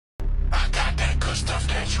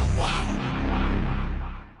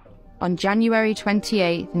On January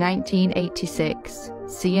 28, 1986,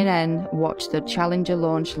 CNN watched the Challenger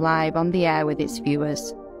launch live on the air with its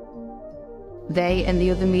viewers. They and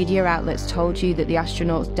the other media outlets told you that the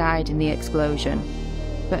astronauts died in the explosion.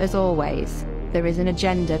 But as always, there is an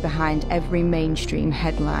agenda behind every mainstream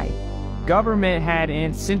headline. Government had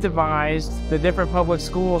incentivized the different public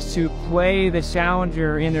schools to play the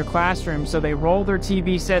Challenger in their classrooms. So they rolled their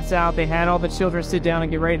TV sets out, they had all the children sit down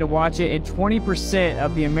and get ready to watch it, and 20%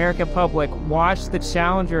 of the American public watched the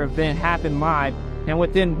Challenger event happen live. And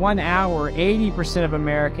within 1 hour, 80% of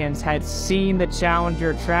Americans had seen the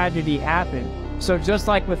Challenger tragedy happen. So just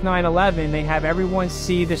like with 9/11, they have everyone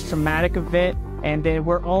see this traumatic event, and then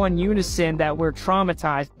we're all in unison that we're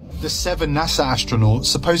traumatized. The 7 NASA astronauts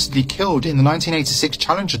supposedly killed in the 1986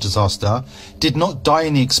 Challenger disaster did not die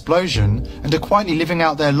in the explosion and are quietly living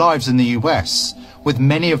out their lives in the US, with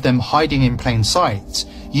many of them hiding in plain sight,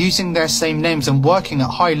 using their same names and working at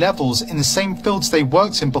high levels in the same fields they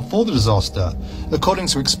worked in before the disaster, according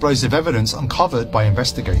to explosive evidence uncovered by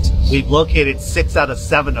investigators. We've located 6 out of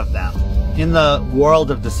 7 of them. In the world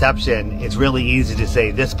of deception, it's really easy to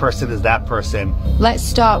say this person is that person. Let's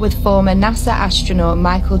start with former NASA astronaut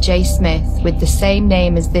Michael J. Smith, with the same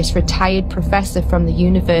name as this retired professor from the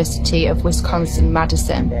University of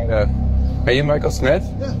Wisconsin-Madison. Are you Michael Smith?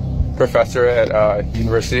 Yeah. Professor at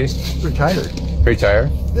university? Retired. Retired?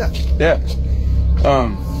 Yeah. Yeah.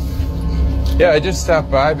 Yeah, I just stopped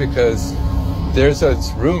by because there's a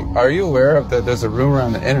room. Are you aware of that? There's a rumor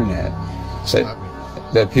on the internet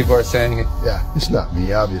that people are saying. Yeah, it's not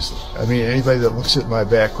me, obviously. I mean, anybody that looks at my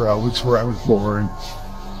background, looks where I was born,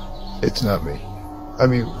 it's not me. I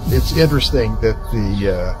mean, it's interesting that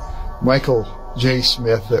the Michael J.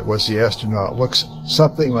 Smith that was the astronaut looks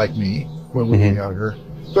something like me when we were younger,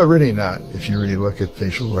 but really not if you really look at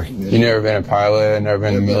facial recognition. You never been a pilot, never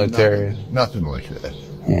been in the military? Nothing like that.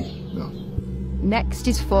 No. Next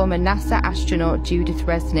is former NASA astronaut Judith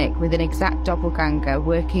Resnick, with an exact doppelganger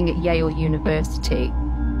working at Yale University.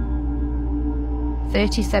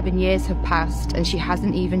 37 years have passed and she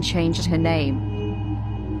hasn't even changed her name.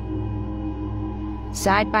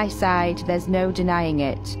 Side by side, there's no denying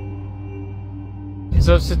it.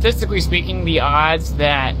 So statistically speaking, the odds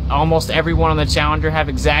that almost everyone on the Challenger have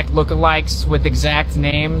exact lookalikes with exact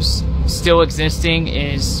names still existing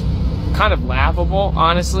is kind of laughable,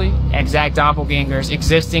 honestly. Exact doppelgangers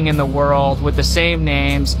existing in the world with the same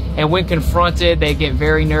names, and when confronted, they get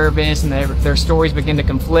very nervous and their stories begin to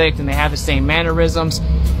conflict and they have the same mannerisms.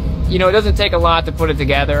 You know, it doesn't take a lot to put it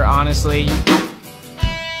together, honestly.